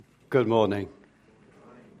Good morning.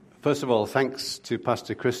 First of all, thanks to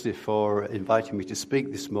Pastor Christie for inviting me to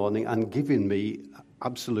speak this morning and giving me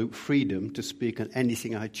absolute freedom to speak on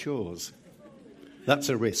anything I chose. That's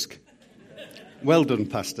a risk. Well done,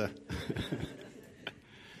 Pastor.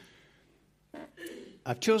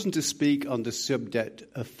 I've chosen to speak on the subject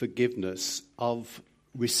of forgiveness, of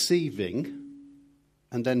receiving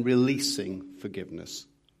and then releasing forgiveness.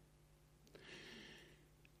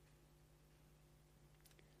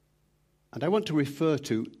 And I want to refer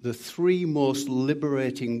to the three most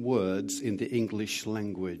liberating words in the English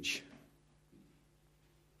language.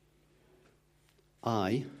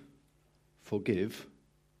 I forgive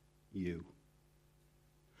you.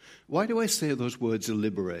 Why do I say those words are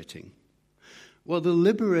liberating? Well, they're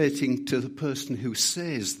liberating to the person who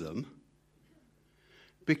says them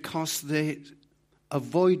because they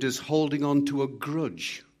avoid us holding on to a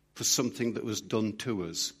grudge for something that was done to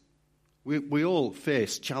us. We all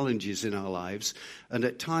face challenges in our lives, and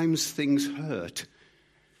at times things hurt.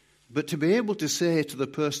 But to be able to say to the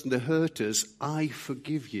person that hurt us, I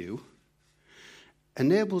forgive you,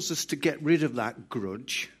 enables us to get rid of that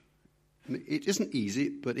grudge. It isn't easy,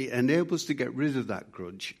 but it enables us to get rid of that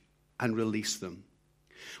grudge and release them.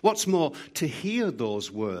 What's more, to hear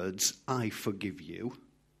those words, I forgive you,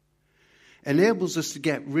 enables us to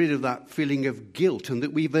get rid of that feeling of guilt and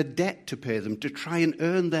that we've a debt to pay them, to try and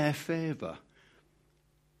earn their favour.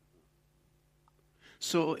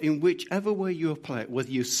 So in whichever way you apply it, whether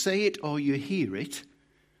you say it or you hear it,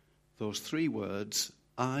 those three words,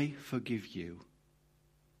 I forgive you,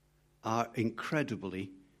 are incredibly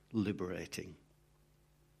liberating.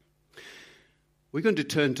 We're going to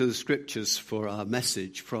turn to the scriptures for our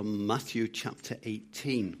message from Matthew chapter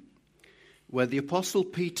 18. Where the Apostle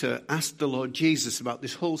Peter asked the Lord Jesus about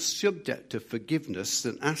this whole subject of forgiveness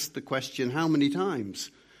and asked the question, how many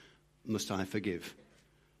times must I forgive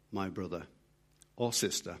my brother or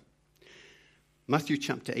sister? Matthew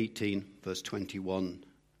chapter 18, verse 21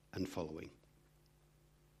 and following.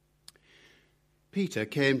 Peter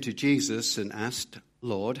came to Jesus and asked,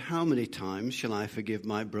 Lord, how many times shall I forgive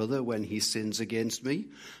my brother when he sins against me?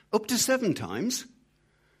 Up to 7 times?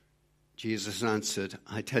 Jesus answered,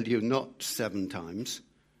 I tell you, not 7 times,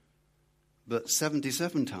 but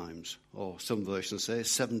 77 times, or some versions say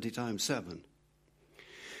 70 times 7.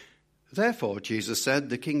 Therefore, Jesus said,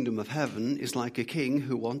 the kingdom of heaven is like a king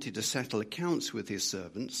who wanted to settle accounts with his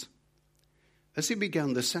servants. As he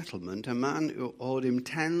began the settlement, a man who owed him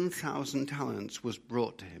 10,000 talents was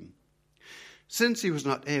brought to him. Since he was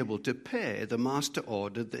not able to pay, the master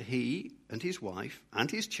ordered that he and his wife and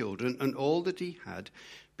his children and all that he had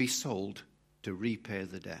be sold to repay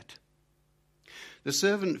the debt. The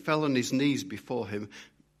servant fell on his knees before him.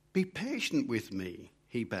 Be patient with me,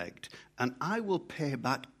 he begged, and I will pay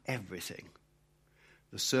back everything.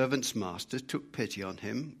 The servant's master took pity on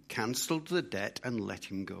him, cancelled the debt, and let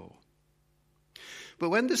him go. But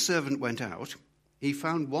when the servant went out, he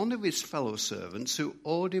found one of his fellow servants who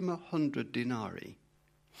owed him 100 denarii.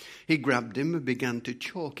 He grabbed him and began to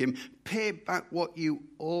choke him. Pay back what you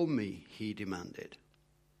owe me, he demanded.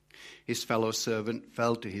 His fellow servant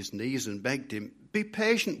fell to his knees and begged him, be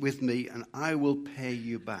patient with me and I will pay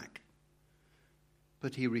you back.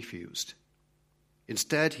 But he refused.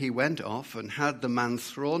 Instead, he went off and had the man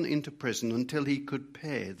thrown into prison until he could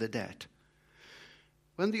pay the debt.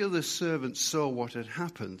 When the other servants saw what had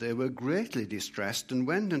happened, they were greatly distressed and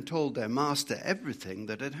went and told their master everything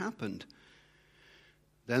that had happened.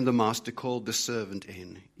 Then the master called the servant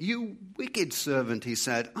in. You wicked servant, he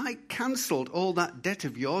said, I cancelled all that debt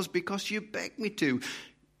of yours because you begged me to.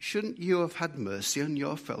 Shouldn't you have had mercy on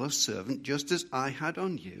your fellow servant just as I had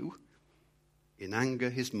on you? In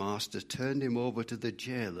anger, his master turned him over to the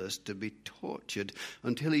jailers to be tortured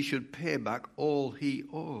until he should pay back all he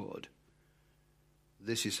owed.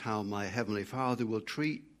 This is how my heavenly Father will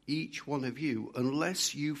treat each one of you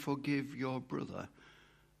unless you forgive your brother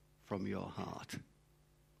from your heart.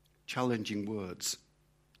 Challenging words.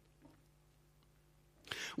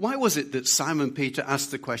 Why was it that Simon Peter asked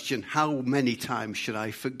the question, how many times should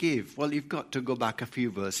I forgive? Well, you've got to go back a few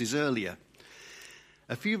verses earlier.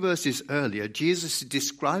 A few verses earlier, Jesus is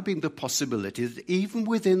describing the possibility that even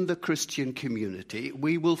within the Christian community,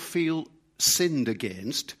 we will feel sinned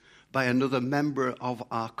against by another member of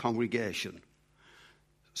our congregation.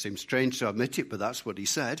 Seems strange to admit it, but that's what he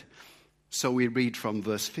said. So we read from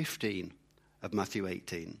verse 15 of Matthew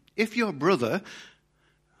 18. If your brother,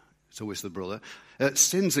 it's always the brother,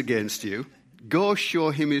 sins against you, go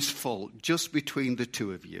show him his fault just between the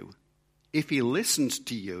two of you. If he listens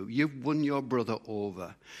to you, you've won your brother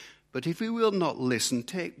over. But if you will not listen,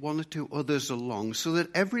 take one or two others along, so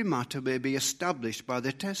that every matter may be established by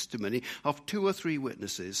the testimony of 2 or 3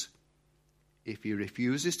 witnesses. If he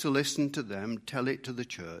refuses to listen to them, tell it to the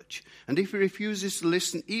church. And if he refuses to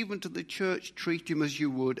listen even to the church, treat him as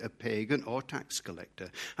you would a pagan or tax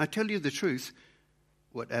collector. I tell you the truth,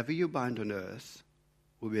 whatever you bind on earth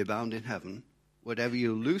will be bound in heaven. Whatever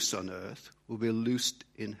you loose on earth will be loosed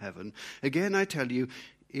in heaven. Again, I tell you,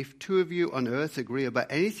 if 2 of you on earth agree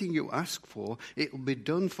about anything you ask for, it will be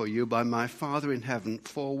done for you by my Father in heaven.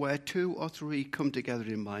 For where 2 or 3 come together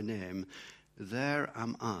in my name, there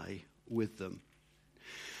am I with them.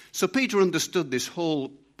 So Peter understood this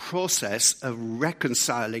whole process of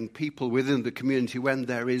reconciling people within the community when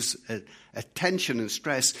there is a tension and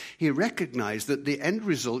stress. He recognized that the end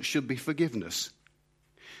result should be forgiveness.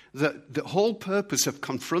 That the whole purpose of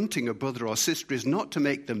confronting a brother or sister is not to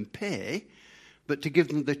make them pay, but to give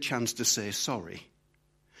them the chance to say sorry.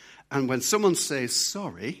 And when someone says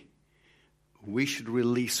sorry, we should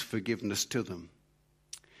release forgiveness to them.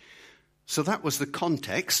 So that was the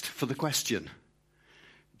context for the question.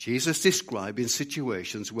 Jesus describing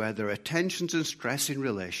situations where there are tensions and stress in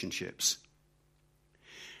relationships,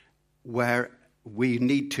 where we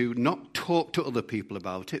need to not talk to other people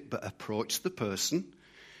about it, but approach the person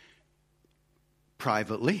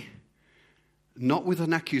privately, not with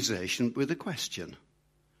an accusation, but with a question.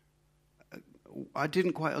 I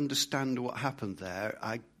didn't quite understand what happened there.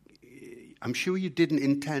 I'm sure you didn't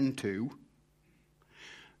intend to.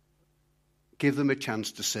 Give them a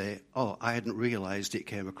chance to say, oh, I hadn't realized it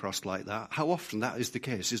came across like that. How often that is the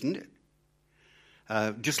case, isn't it?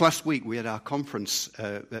 Just last week we had our conference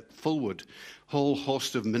at Fulwood. Whole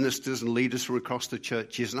host of ministers and leaders from across the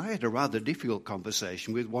churches, and I had a rather difficult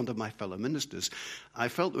conversation with one of my fellow ministers. I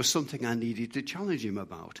felt there was something I needed to challenge him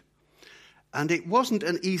about. And it wasn't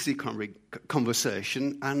an easy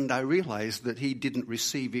conversation, and I realized that he didn't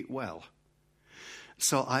receive it well.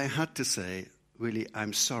 So I had to say, really,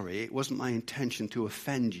 I'm sorry. It wasn't my intention to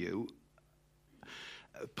offend you.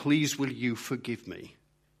 Please, will you forgive me?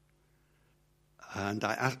 And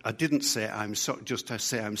I didn't say just to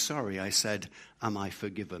say I'm sorry. I said, am I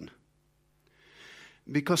forgiven?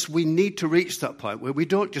 Because we need to reach that point where we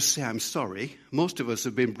don't just say I'm sorry. Most of us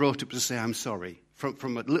have been brought up to say I'm sorry.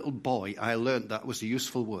 From a little boy, I learned that was a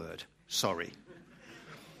useful word, sorry.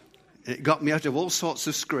 It got me out of all sorts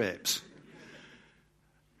of scrapes.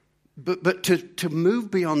 But to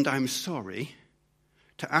move beyond I'm sorry,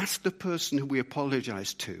 to ask the person who we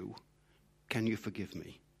apologize to, can you forgive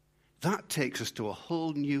me? That takes us to a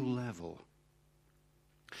whole new level.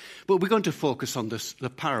 But we're going to focus on the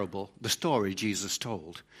parable, the story Jesus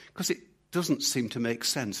told, because it doesn't seem to make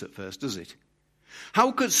sense at first, does it?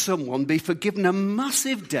 How could someone be forgiven a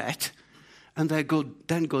massive debt and then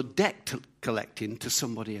go debt collecting to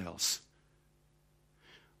somebody else?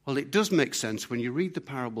 Well, it does make sense when you read the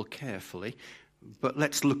parable carefully, but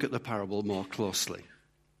let's look at the parable more closely.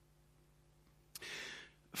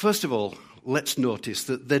 First of all, let's notice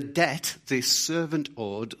that the debt this servant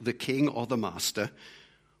owed the king or the master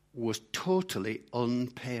was totally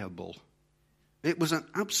unpayable. It was an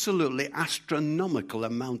absolutely astronomical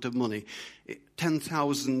amount of money.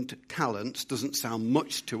 10,000 talents doesn't sound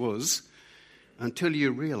much to us until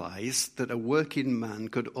you realize that a working man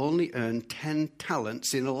could only earn 10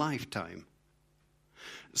 talents in a lifetime.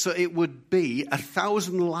 So it would be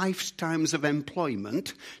 1,000 lifetimes of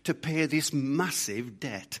employment to pay this massive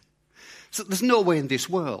debt. So there's no way in this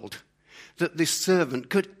world that this servant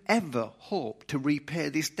could ever hope to repay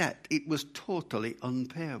this debt. It was totally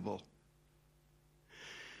unpayable.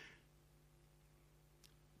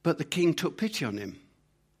 But the king took pity on him.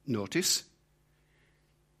 Notice,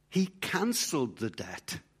 he cancelled the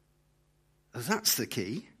debt. That's the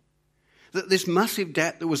key. That this massive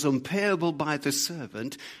debt that was unpayable by the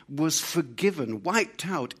servant was forgiven, wiped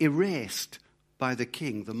out, erased by the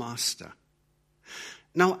king, the master.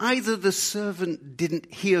 Now, either the servant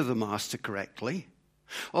didn't hear the master correctly,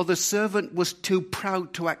 or the servant was too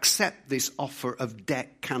proud to accept this offer of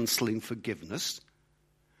debt-cancelling forgiveness.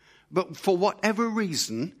 But for whatever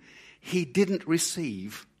reason, he didn't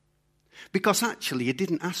receive. Because actually, he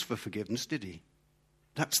didn't ask for forgiveness, did he?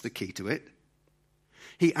 That's the key to it.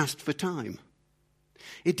 He asked for time.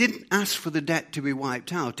 He didn't ask for the debt to be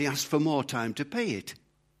wiped out. He asked for more time to pay it.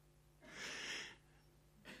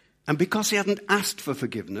 And because he hadn't asked for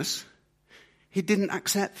forgiveness, he didn't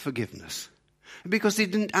accept forgiveness. And because he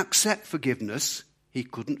didn't accept forgiveness, he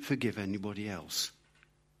couldn't forgive anybody else.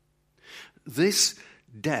 This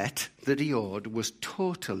debt that he owed was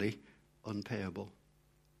totally unpayable.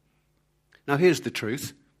 Now here's the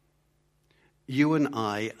truth. You and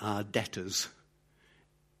I are debtors.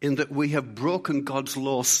 in that we have broken God's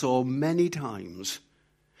law so many times.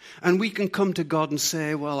 And we can come to God and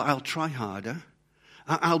say, well, I'll try harder.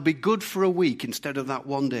 I'll be good for a week instead of that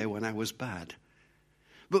one day when I was bad.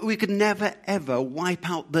 But we could never, ever wipe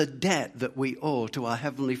out the debt that we owe to our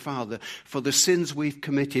Heavenly Father for the sins we've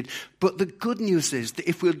committed. But the good news is that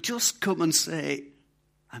if we'll just come and say,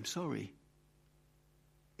 I'm sorry.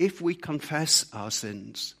 If we confess our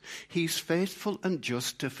sins, he's faithful and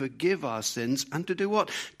just to forgive our sins and to do what?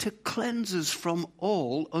 To cleanse us from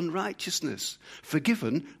all unrighteousness.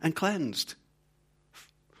 Forgiven and cleansed.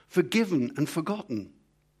 Forgiven and forgotten.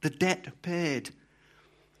 The debt paid.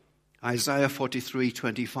 Isaiah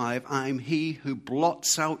 43:25, I'm he who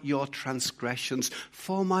blots out your transgressions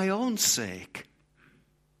for my own sake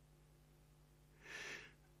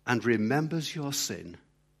and remembers your sin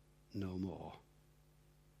no more.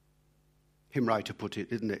 Hymn writer put it,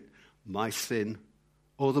 didn't it? My sin,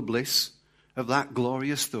 oh the bliss of that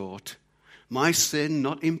glorious thought. My sin,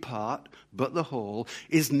 not in part, but the whole,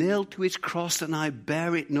 is nailed to its cross and I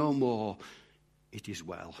bear it no more. It is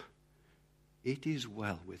well. It is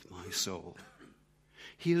well with my soul.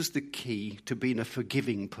 Here's the key to being a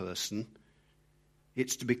forgiving person.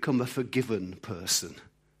 It's to become a forgiven person.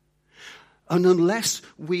 And unless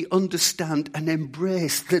we understand and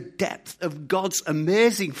embrace the depth of God's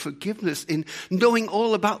amazing forgiveness in knowing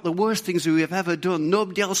all about the worst things we have ever done,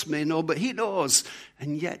 nobody else may know, but he knows.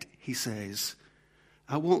 And yet he says,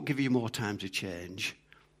 I won't give you more time to change.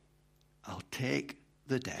 I'll take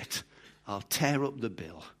the debt. I'll tear up the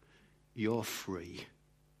bill. You're free.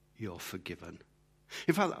 You're forgiven.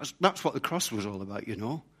 In fact, that's what the cross was all about, you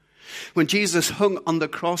know. When Jesus hung on the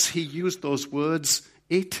cross, he used those words,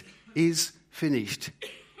 it is finished.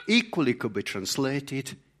 Equally could be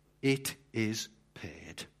translated, it is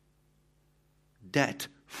paid. Debt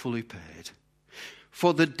fully paid.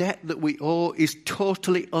 For the debt that we owe is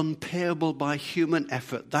totally unpayable by human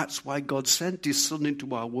effort. That's why God sent his Son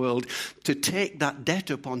into our world to take that debt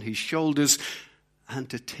upon his shoulders and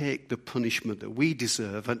to take the punishment that we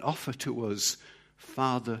deserve and offer to us,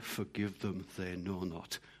 Father, forgive them, they know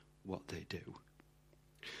not what they do.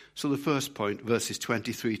 So the first point, verses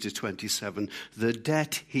 23 to 27, the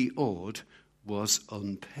debt he owed was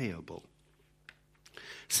unpayable.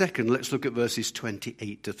 Second, let's look at verses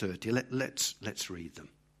 28 to 30. Let's read them.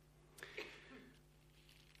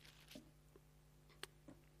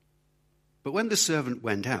 But when the servant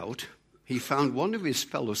went out, he found one of his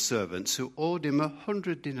fellow servants who owed him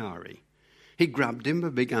 100 denarii. He grabbed him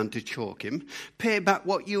and began to choke him. Pay back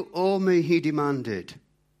what you owe me, he demanded.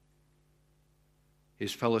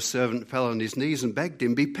 His fellow servant fell on his knees and begged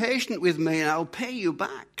him, be patient with me and I'll pay you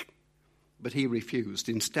back. But he refused.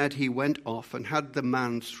 Instead, he went off and had the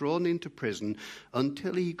man thrown into prison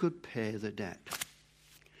until he could pay the debt.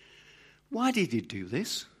 Why did he do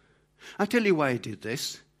this? I'll tell you why he did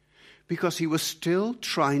this. Because he was still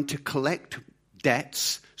trying to collect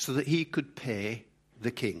debts so that he could pay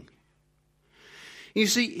the king. You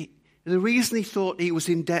see, the reason he thought he was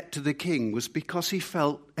in debt to the king was because he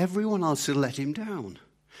felt everyone else had let him down.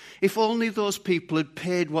 If only those people had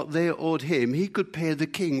paid what they owed him, he could pay the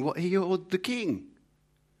king what he owed the king.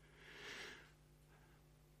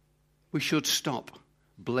 We should stop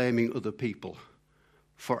blaming other people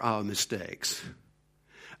for our mistakes.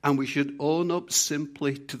 And we should own up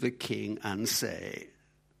simply to the king and say,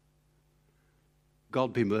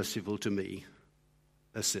 God be merciful to me,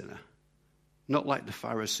 a sinner. Not like the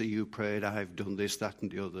Pharisee who prayed, I've done this, that, and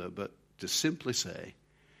the other, but to simply say,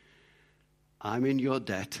 I'm in your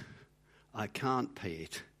debt, I can't pay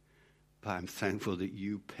it, but I'm thankful that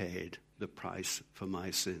you paid the price for my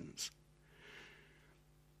sins.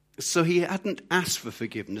 So he hadn't asked for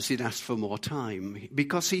forgiveness, he'd asked for more time,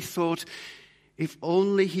 because he thought if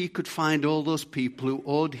only he could find all those people who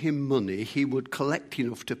owed him money, he would collect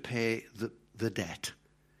enough to pay the debt.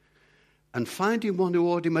 And finding one who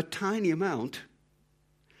owed him a tiny amount,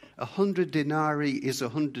 100 denarii is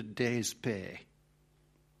 100 days' pay.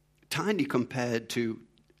 Tiny compared to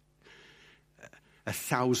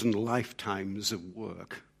 1,000 lifetimes of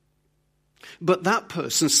work. But that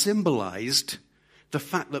person symbolized the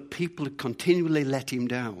fact that people had continually let him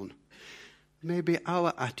down. Maybe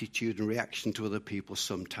our attitude and reaction to other people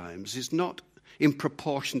sometimes is not in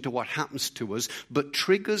proportion to what happens to us, but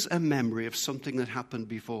triggers a memory of something that happened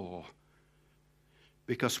before.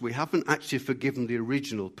 Because we haven't actually forgiven the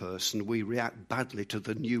original person, we react badly to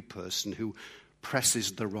the new person who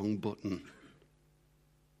presses the wrong button.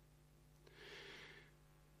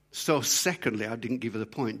 So secondly, I didn't give you the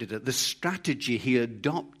point, did I? The strategy he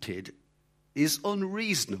adopted is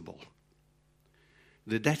unreasonable.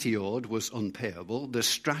 The debt he owed was unpayable. The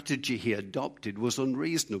strategy he adopted was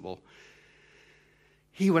unreasonable.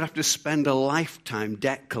 He would have to spend a lifetime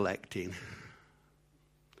debt collecting.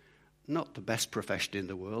 Not the best profession in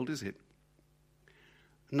the world, is it?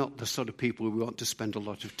 Not the sort of people we want to spend a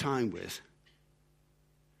lot of time with.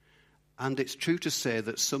 And it's true to say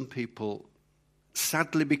that some people,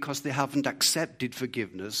 sadly because they haven't accepted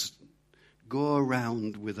forgiveness, go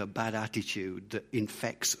around with a bad attitude that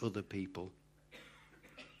infects other people.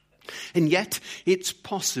 And yet, it's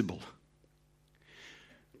possible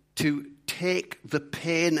to take the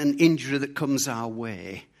pain and injury that comes our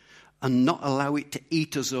way and not allow it to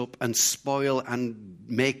eat us up and spoil and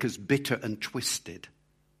make us bitter and twisted.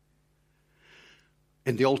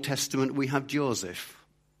 In the Old Testament, we have Joseph,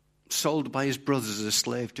 sold by his brothers as a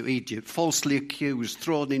slave to Egypt, falsely accused,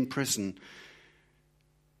 thrown in prison,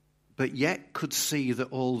 but yet could see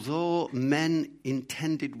that although men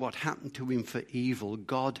intended what happened to him for evil,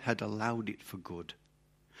 God had allowed it for good.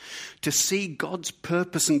 To see God's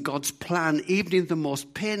purpose and God's plan, even in the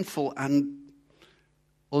most painful and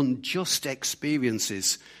unjust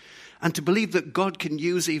experiences, and to believe that God can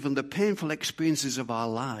use even the painful experiences of our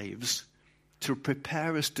lives to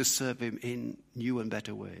prepare us to serve him in new and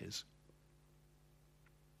better ways.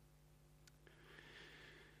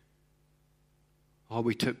 Or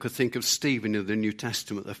we could think of Stephen in the New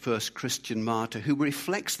Testament, the first Christian martyr, who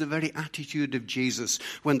reflects the very attitude of Jesus.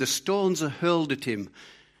 When the stones are hurled at him,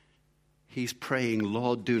 he's praying,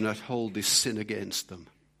 Lord, do not hold this sin against them.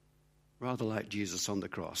 Rather like Jesus on the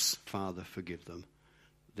cross, Father, forgive them.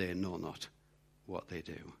 They know not what they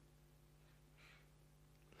do.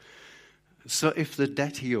 So if the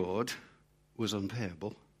debt he owed was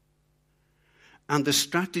unpayable, and the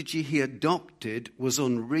strategy he adopted was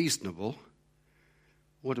unreasonable,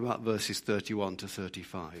 what about verses 31 to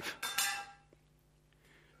 35?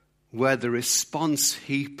 Where the response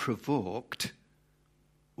he provoked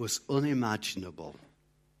was unimaginable.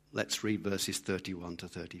 Let's read verses 31 to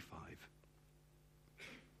 35.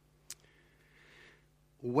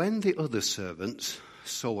 When the other servants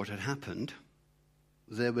saw what had happened,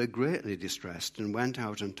 they were greatly distressed and went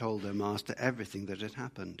out and told their master everything that had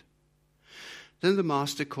happened. Then the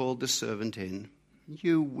master called the servant in.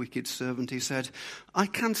 You wicked servant, he said, I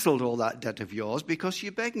cancelled all that debt of yours because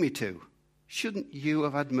you begged me to. Shouldn't you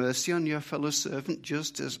have had mercy on your fellow servant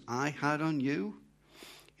just as I had on you?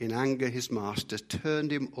 In anger, his master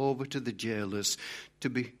turned him over to the jailers to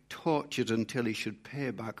be tortured until he should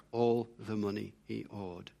pay back all the money he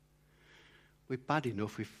owed. We're bad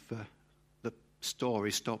enough if the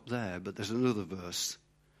story stopped there, but there's another verse.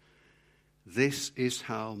 This is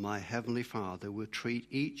how my heavenly Father will treat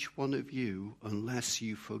each one of you unless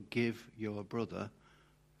you forgive your brother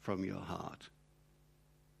from your heart.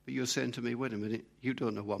 But you're saying to me, wait a minute, you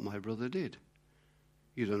don't know what my brother did.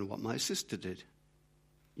 You don't know what my sister did.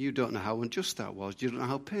 You don't know how unjust that was. You don't know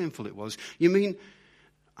how painful it was. You mean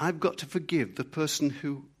I've got to forgive the person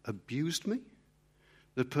who abused me?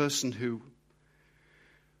 The person who,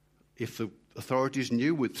 if the authorities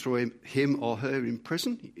knew, would throw him or her in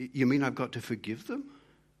prison? You mean I've got to forgive them?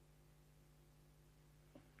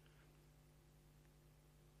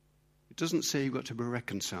 It doesn't say you've got to be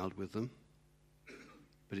reconciled with them,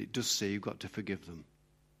 but it does say you've got to forgive them.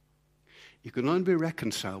 You can only be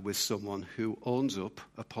reconciled with someone who owns up,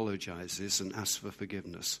 apologizes, and asks for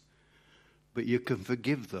forgiveness. But you can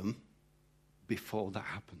forgive them before that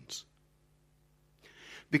happens.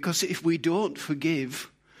 Because if we don't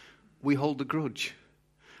forgive, we hold the grudge.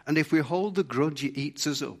 And if we hold the grudge, it eats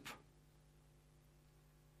us up.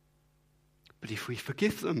 But if we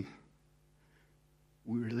forgive them,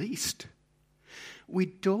 we're released. We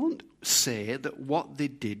don't say that what they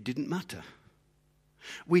did didn't matter.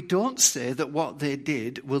 We don't say that what they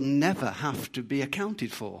did will never have to be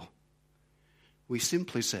accounted for. We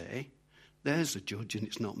simply say, there's a judge and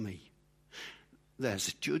it's not me. There's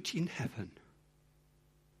a judge in heaven.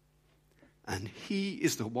 And he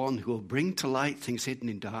is the one who will bring to light things hidden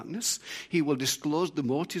in darkness. He will disclose the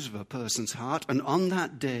motives of a person's heart. And on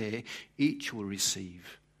that day, each will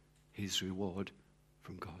receive his reward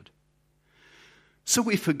from God. So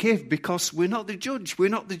we forgive because we're not the judge. We're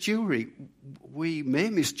not the jury. We may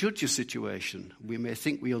misjudge a situation. We may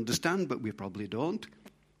think we understand, but we probably don't.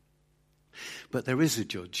 But there is a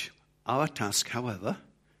judge. Our task, however,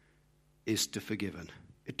 is to forgive.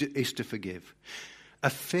 A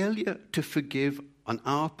failure to forgive on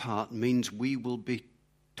our part means we will be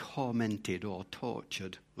tormented or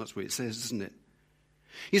tortured. That's what it says, isn't it?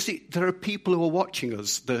 You see, there are people who are watching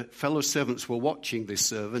us. The fellow servants were watching this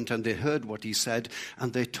servant, and they heard what he said,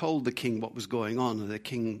 and they told the king what was going on. And the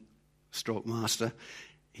king, stroke master,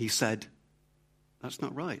 he said, That's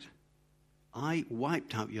not right. I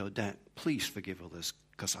wiped out your debt. Please forgive others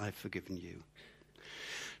because I've forgiven you.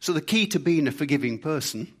 So the key to being a forgiving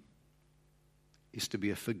person is to be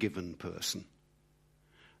a forgiven person.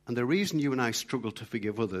 And the reason you and I struggle to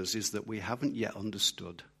forgive others is that we haven't yet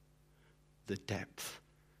understood the depth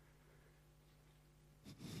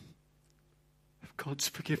of God's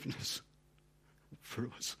forgiveness for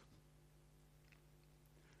us.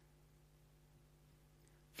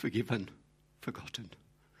 Forgiven, forgotten,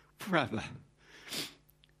 forever.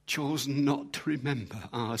 Chosen not to remember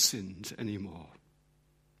our sins anymore.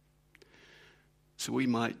 So we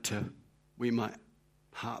might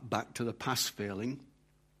hark back to the past failing,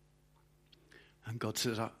 and God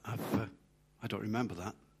says, I don't remember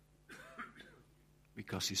that,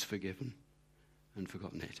 because he's forgiven and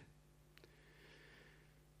forgotten it.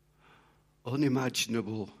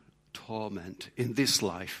 Unimaginable torment in this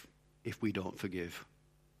life if we don't forgive.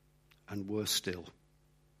 And worse still,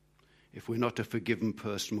 if we're not a forgiven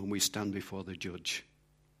person when we stand before the judge,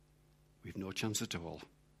 we've no chance at all.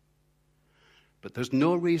 But there's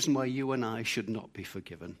no reason why you and I should not be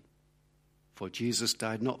forgiven. For Jesus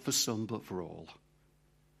died not for some, but for all.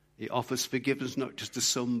 He offers forgiveness not just to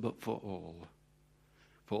some, but for all.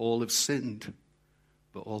 For all have sinned,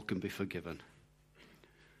 but all can be forgiven.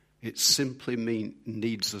 It simply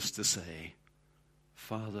needs us to say,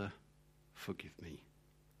 Father, forgive me.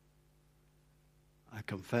 I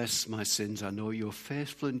confess my sins. I know you're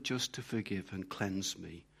faithful and just to forgive and cleanse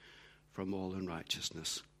me from all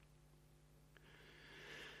unrighteousness.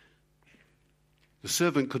 The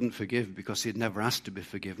servant couldn't forgive because he had never asked to be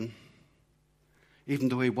forgiven. Even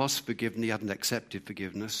though he was forgiven, he hadn't accepted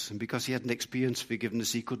forgiveness. And because he hadn't experienced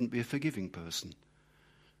forgiveness, he couldn't be a forgiving person.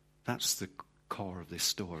 That's the core of this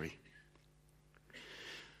story.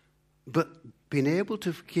 But being able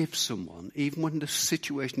to forgive someone, even when the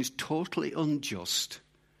situation is totally unjust,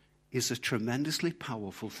 is a tremendously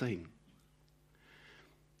powerful thing.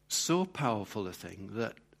 So powerful a thing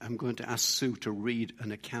that I'm going to ask Sue to read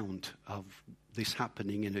an account of this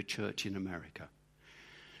happening in a church in America.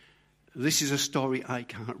 This is a story I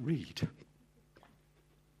can't read.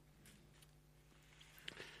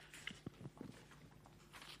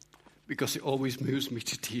 Because it always moves me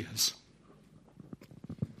to tears.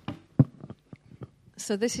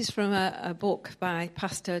 So this is from a book by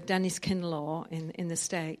Pastor Dennis Kinlaw in the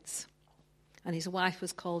States. And his wife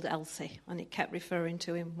was called Elsie, and it kept referring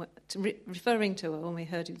to her when we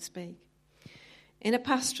heard him speak. In a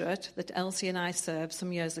pastorate that Elsie and I served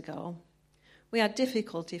some years ago, we had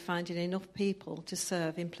difficulty finding enough people to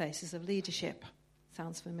serve in places of leadership.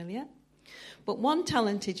 Sounds familiar? But one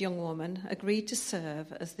talented young woman agreed to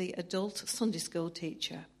serve as the adult Sunday school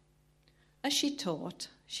teacher. As she taught,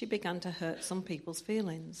 she began to hurt some people's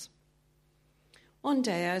feelings. One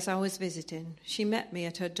day, as I was visiting, she met me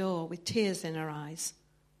at her door with tears in her eyes.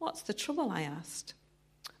 "What's the trouble?" I asked.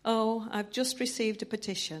 "Oh, I've just received a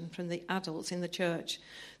petition from the adults in the church.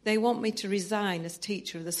 They want me to resign as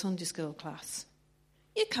teacher of the Sunday school class."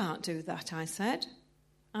 "You can't do that," I said.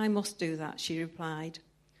 "I must do that," she replied.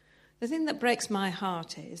 "The thing that breaks my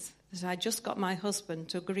heart is that I just got my husband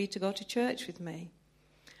to agree to go to church with me.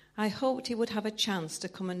 I hoped he would have a chance to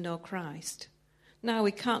come and know Christ. Now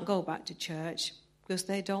we can't go back to church because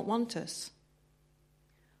they don't want us."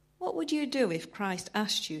 "What would you do if Christ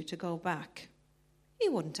asked you to go back?" "He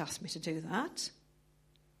wouldn't ask me to do that."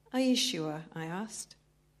 "Are you sure?" I asked.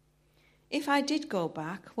 "If I did go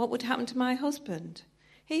back, what would happen to my husband?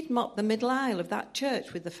 He'd mop the middle aisle of that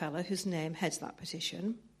church with the fellow whose name heads that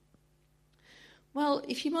petition." "Well,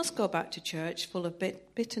 if you must go back to church full of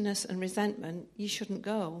bitterness and resentment, you shouldn't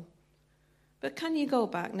go. But can you go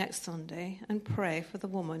back next Sunday and pray for the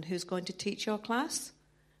woman who's going to teach your class?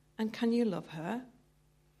 And can you love her?"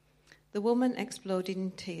 The woman exploded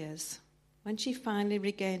in tears. When she finally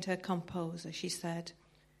regained her composure, she said,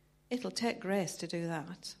 "It'll take grace to do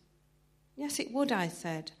that." "Yes, it would," I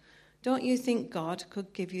said. "Don't you think God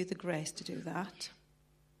could give you the grace to do that?"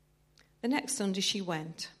 The next Sunday she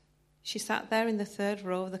went. She sat there in the third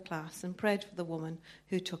row of the class and prayed for the woman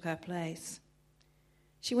who took her place.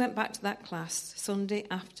 She went back to that class Sunday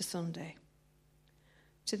after Sunday.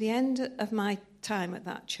 To the end of my time at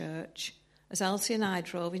that church, as Elsie and I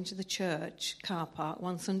drove into the church car park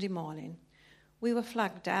one Sunday morning, we were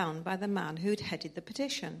flagged down by the man who'd headed the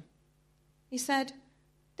petition. He said,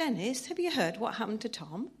 "Dennis, have you heard what happened to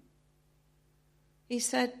Tom?" He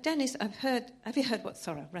said, "Dennis, have you heard what..."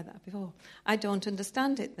 Sorry, I've read that before. "I don't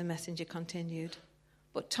understand it," the messenger continued.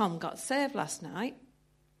 "But Tom got saved last night."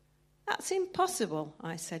 "That's impossible,"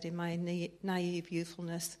 I said in my naive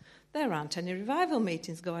youthfulness. "There aren't any revival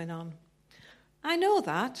meetings going on." "I know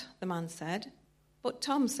that," the man said. But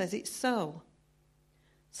Tom says it's so.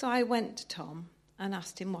 So I went to Tom and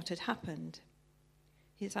asked him what had happened.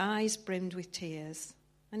 His eyes brimmed with tears,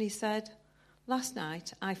 and he said, "Last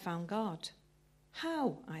night I found God."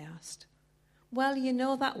 "How?" I asked. "Well, you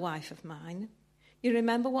know that wife of mine. You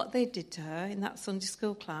remember what they did to her in that Sunday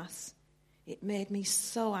school class? It made me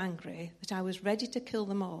so angry that I was ready to kill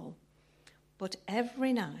them all. But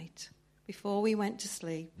every night, before we went to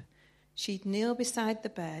sleep, she'd kneel beside the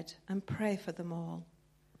bed and pray for them all.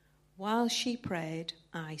 While she prayed,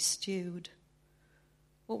 I stewed.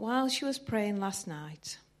 But while she was praying last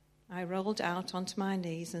night, I rolled out onto my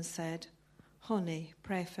knees and said, 'Honey,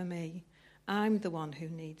 pray for me. I'm the one who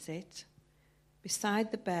needs it.'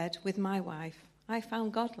 Beside the bed with my wife, I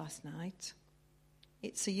found God last night.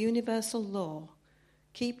 It's a universal law.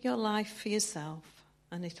 Keep your life for yourself,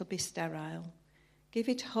 and it'll be sterile. Give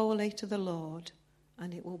it wholly to the Lord,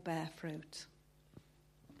 and it will bear fruit."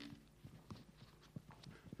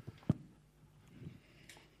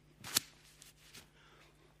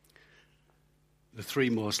 The three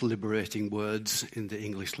most liberating words in the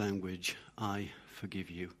English language: I forgive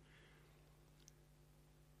you.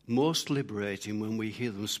 Most liberating when we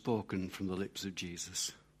hear them spoken from the lips of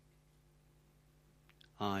Jesus.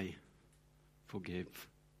 I forgive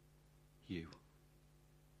you.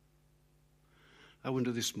 I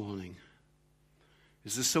wonder this morning,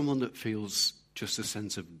 is there someone that feels just a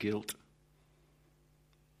sense of guilt?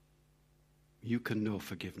 You can know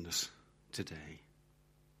forgiveness today.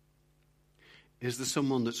 Is there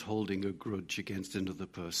someone that's holding a grudge against another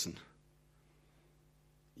person?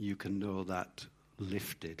 You can know that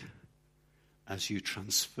lifted as you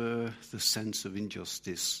transfer the sense of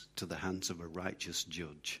injustice to the hands of a righteous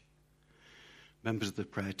judge. Members of the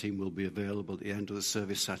prayer team will be available at the end of the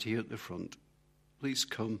service, sat here at the front. Please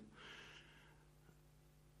come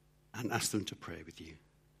and ask them to pray with you.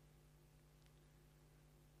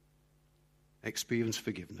 Experience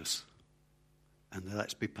forgiveness, and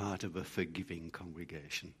let's be part of a forgiving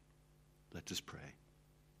congregation. Let us pray.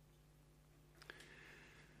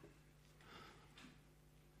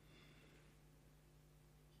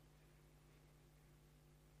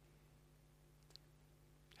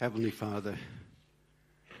 Heavenly Father,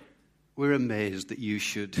 we're amazed that you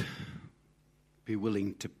should be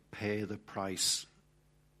willing to pay the price,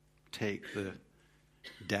 take the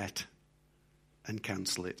debt, and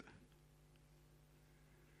cancel it.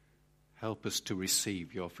 Help us to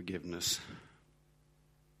receive your forgiveness.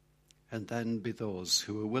 And then be those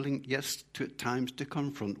who are willing, yes, at times to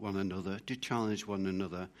confront one another, to challenge one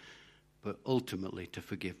another, but ultimately to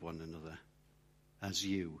forgive one another, as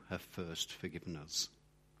you have first forgiven us.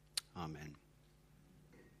 Amen.